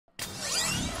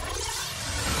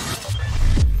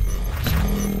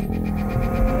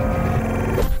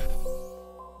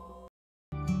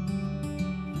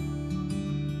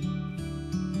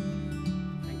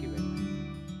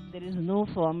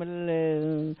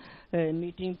formal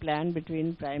meeting planned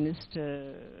between Prime Minister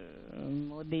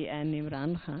Modi and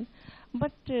Imran Khan.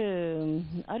 But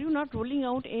are you not rolling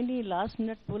out any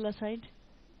last-minute pull aside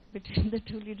between the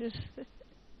two leaders?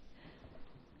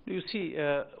 You see,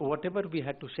 whatever we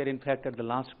had to share, in fact, at the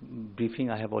last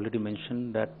briefing, I have already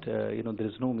mentioned that there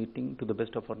is no meeting, to the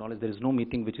best of our knowledge, there is no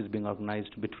meeting which is being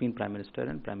organized between Prime Minister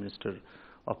and Prime Minister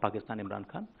of Pakistan, Imran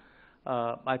Khan.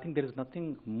 I think there is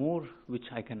nothing more which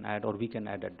I can add or we can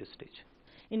add at this stage.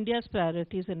 India's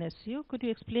priorities in SCO, could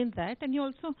you explain that? And you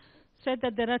also said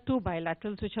that there are 2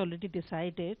 bilaterals which are already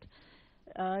decided.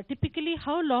 Typically,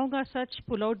 how long are such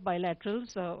pull-out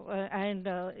bilaterals, and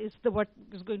what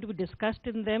is going to be discussed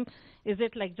in them? Is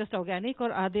it like just organic,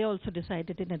 or are they also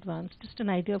decided in advance? Just an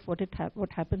idea of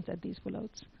what happens at these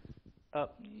pull-outs.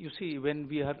 You see, when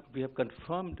we have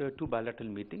confirmed 2 bilateral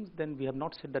meetings, then we have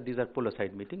not said that these are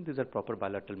pull-aside meetings. These are proper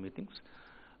bilateral meetings.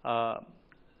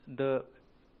 The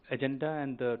agenda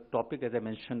and the topic, as I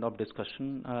mentioned, of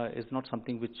discussion is not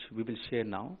something which we will share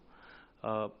now.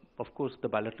 Of course, the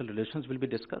bilateral relations will be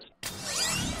discussed.